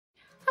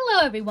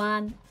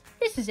everyone,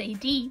 this is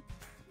A.D.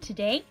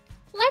 Today,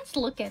 let's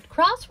look at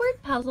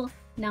crossword puzzle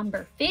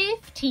number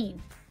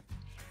 15.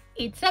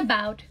 It's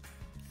about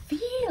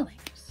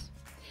feelings.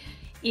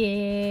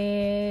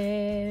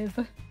 If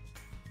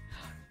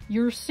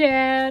you're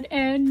sad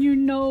and you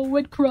know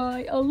it,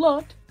 cry a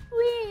lot.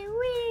 Wee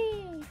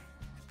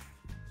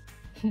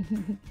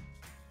wee.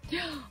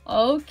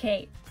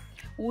 Okay,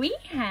 we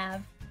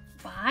have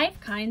 5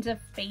 kinds of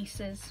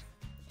faces.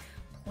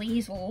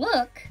 Please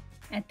look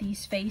at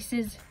these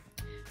faces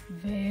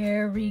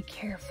very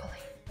carefully.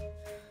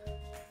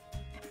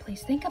 And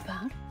please think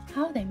about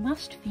how they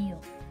must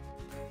feel.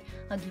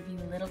 I'll give you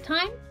a little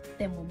time,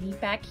 then we'll meet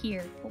back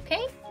here,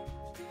 okay?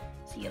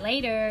 See you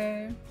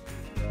later.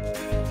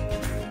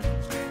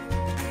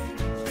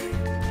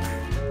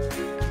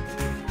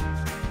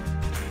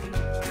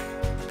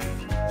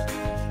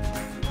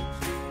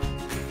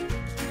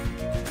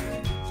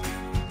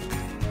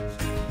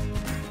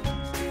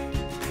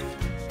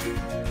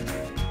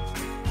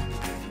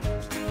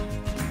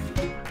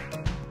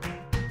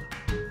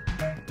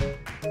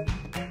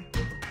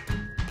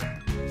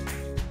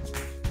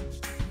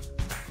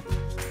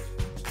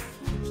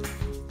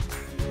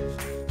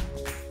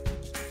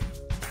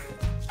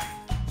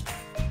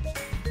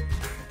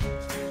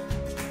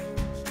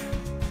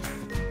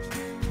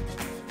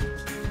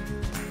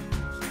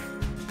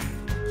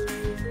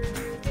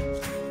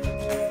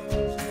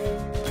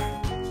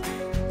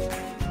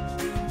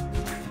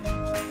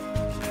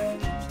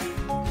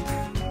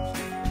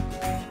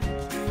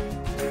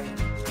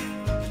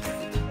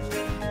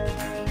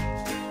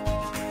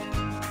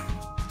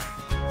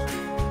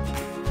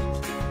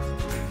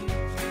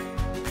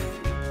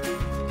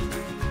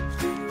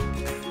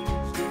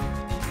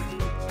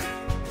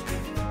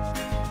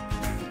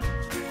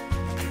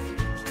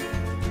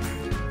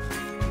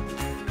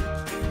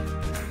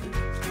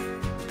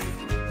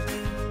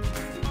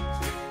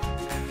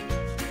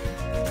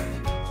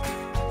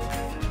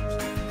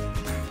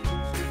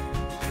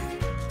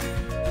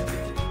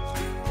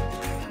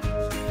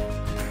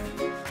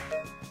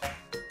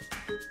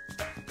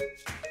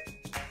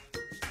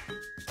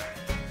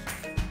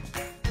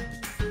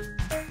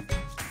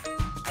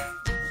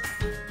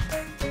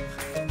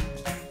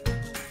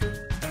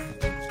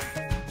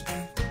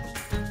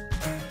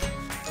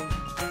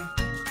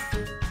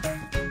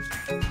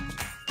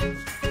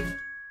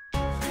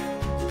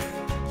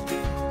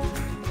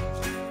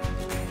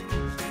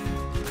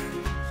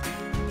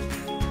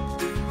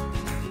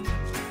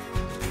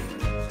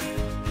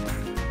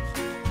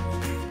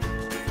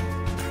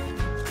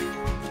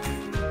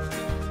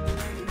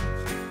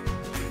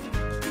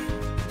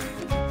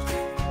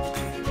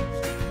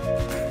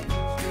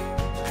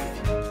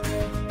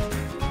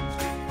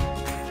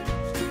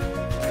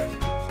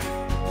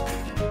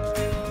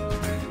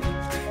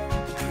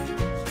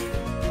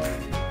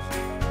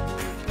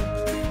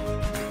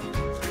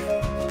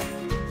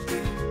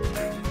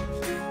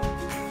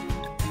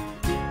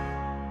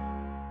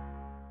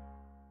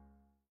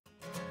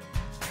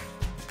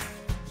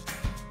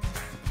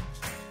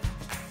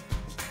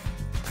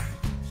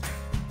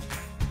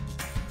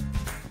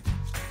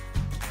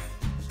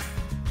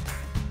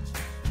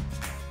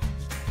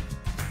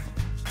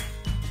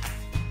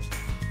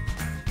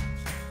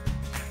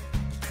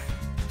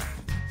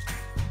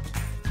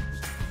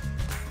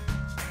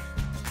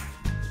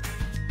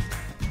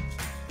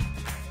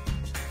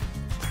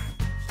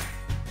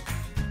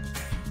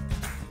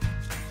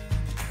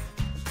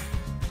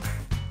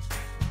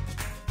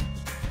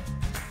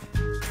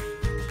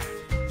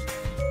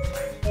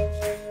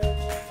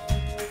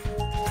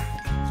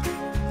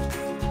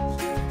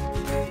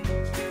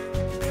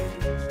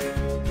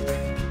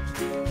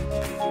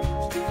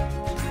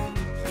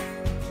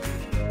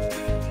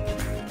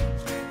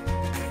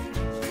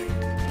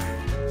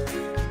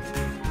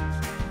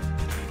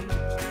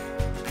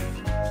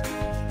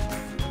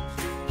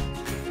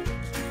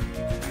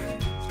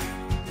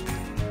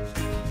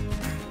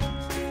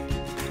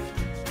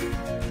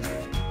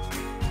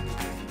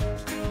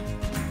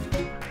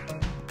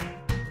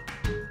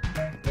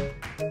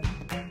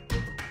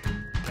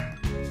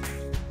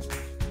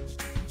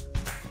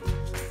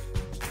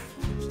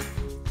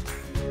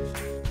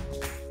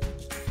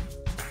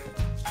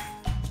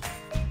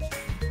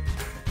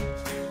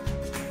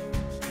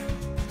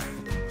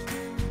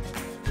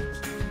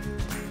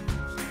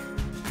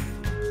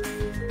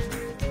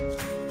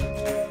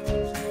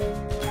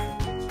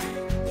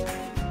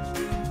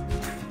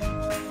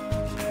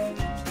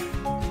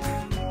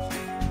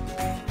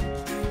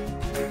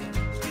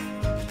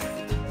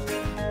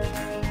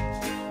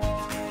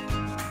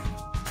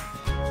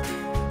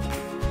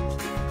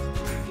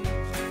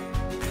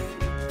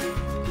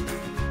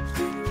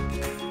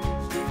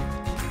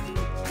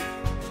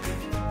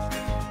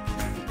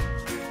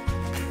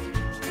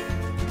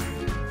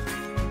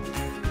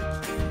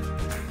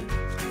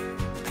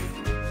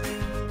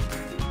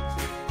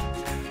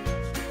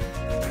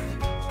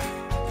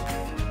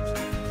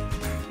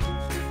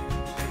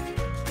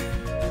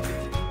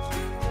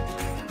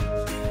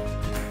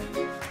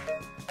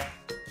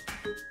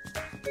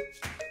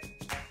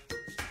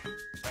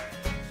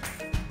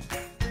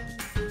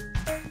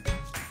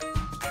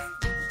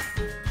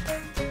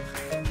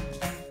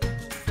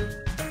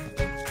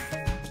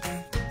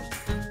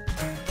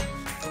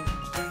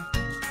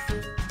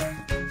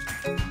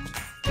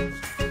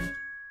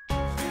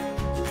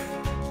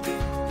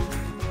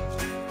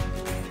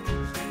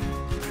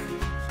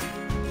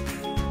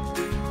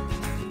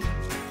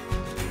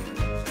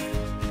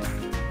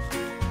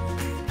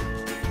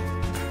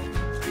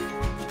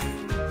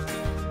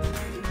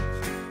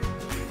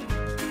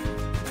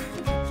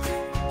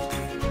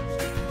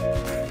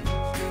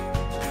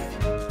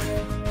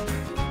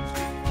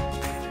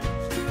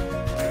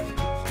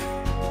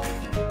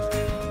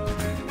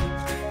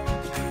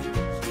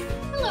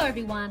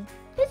 everyone,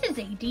 this is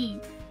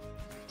A.D.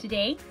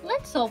 Today,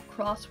 let's solve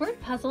crossword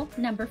puzzle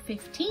number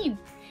 15.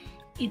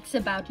 It's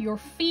about your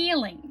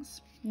feelings.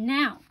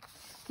 Now,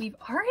 we've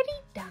already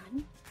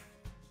done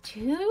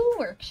 2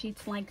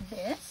 worksheets like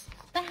this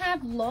that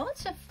have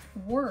lots of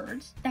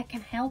words that can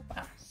help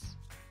us.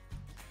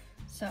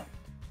 So,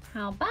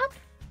 how about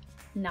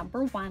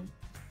number 1?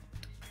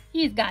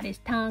 He's got his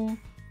tongue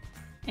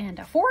and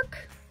a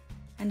fork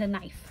and a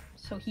knife,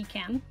 so he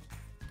can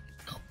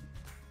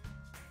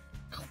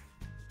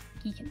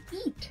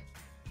eat.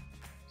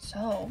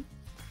 So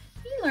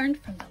we learned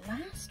from the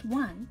last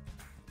one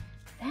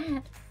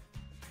that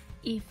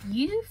if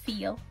you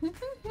feel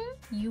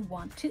you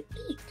want to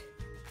eat,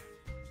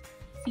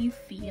 if you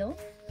feel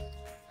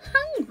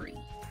hungry.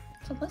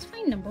 So let's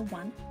find number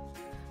 1.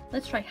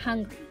 Let's try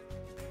hungry.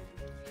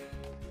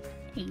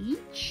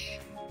 H-U-N-G-R-Y.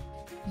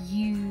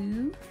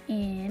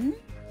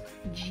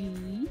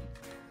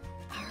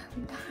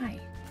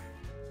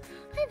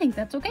 I think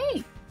that's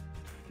okay.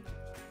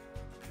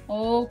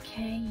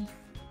 Okay.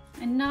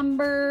 And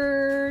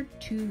number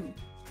 2.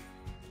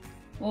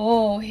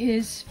 Oh,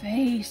 his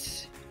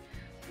face.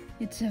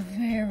 It's a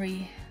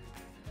very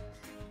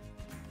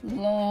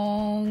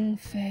long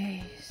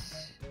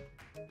face.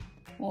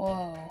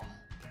 Whoa.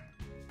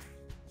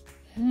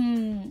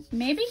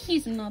 Maybe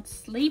he's not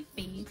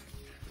sleepy.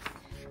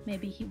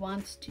 Maybe he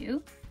wants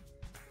to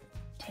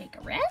take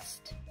a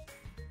rest.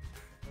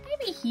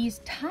 Maybe he's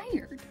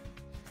tired.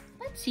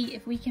 Let's see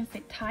if we can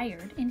fit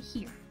tired in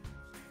here.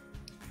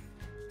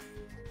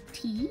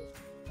 T-I-R-E-D.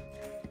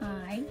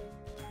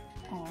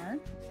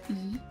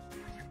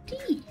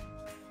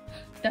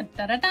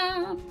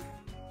 Da-da-da-da.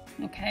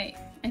 Okay,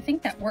 I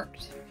think that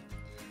worked.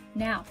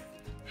 Now,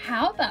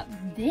 how about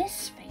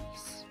this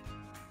face?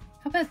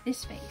 How about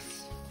this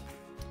face?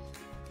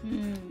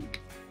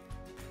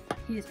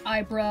 His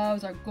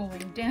eyebrows are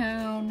going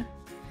down.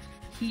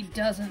 He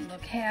doesn't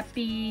look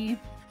happy.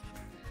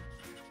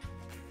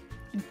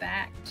 In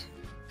fact,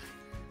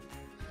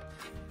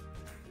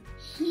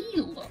 he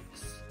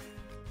looks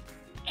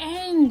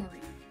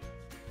angry.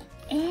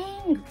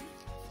 Angry.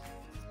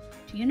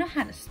 Do you know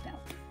how to spell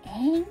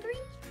angry?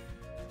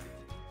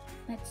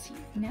 Let's see.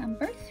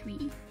 Number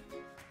 3.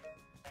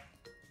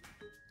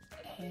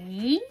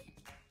 A-N-G-R-Y.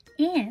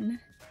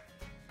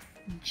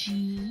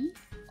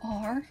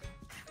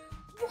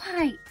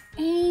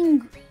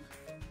 Angry.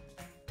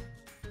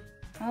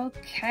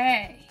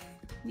 Okay.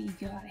 We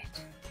got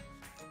it.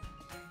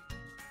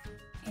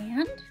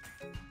 And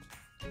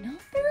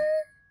number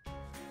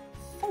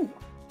 4.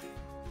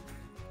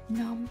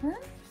 Number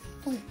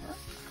 4.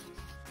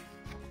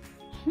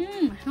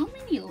 How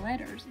many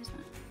letters is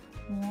that?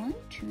 1,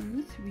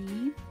 2,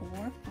 3,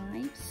 4,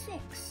 5,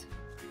 6.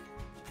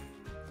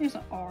 There's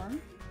an R.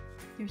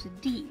 There's a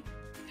D.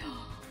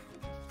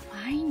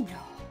 I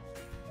know.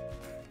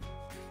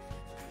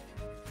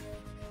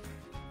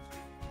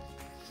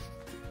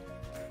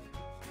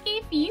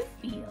 If you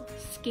feel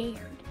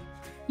scared,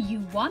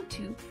 you want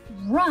to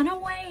run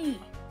away.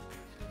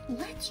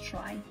 Let's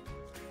try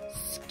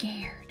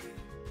scared.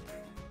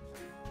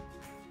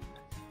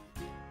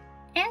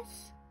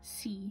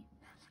 S-C-A-R-E-D.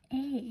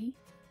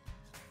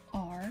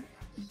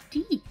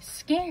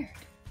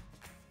 Scared.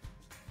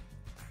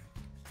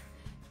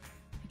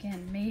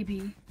 Again,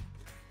 maybe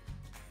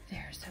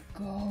there's a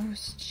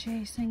ghost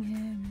chasing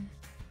him.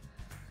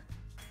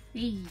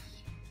 E.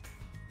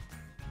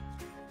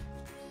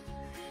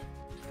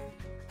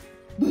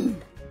 Boo.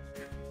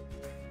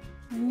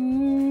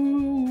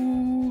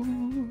 Ooh.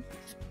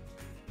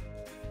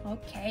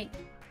 Okay.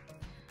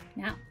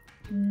 Now,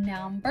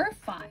 number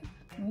 5.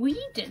 We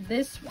did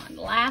this one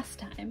last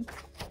time.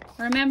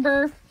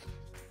 Remember?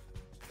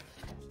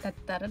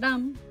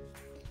 Da-da-da-dum.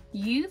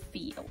 You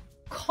feel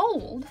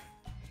cold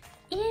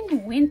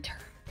in winter.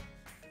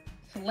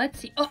 So let's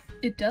see. Oh,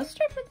 it does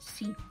start with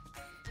C.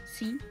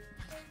 C-O-L-D.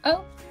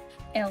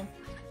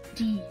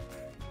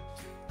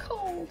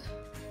 Cold.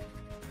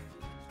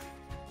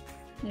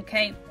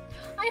 Okay.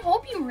 I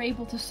hope you were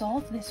able to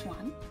solve this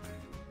one.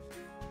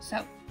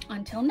 So,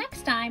 until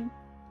next time,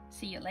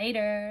 see you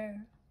later.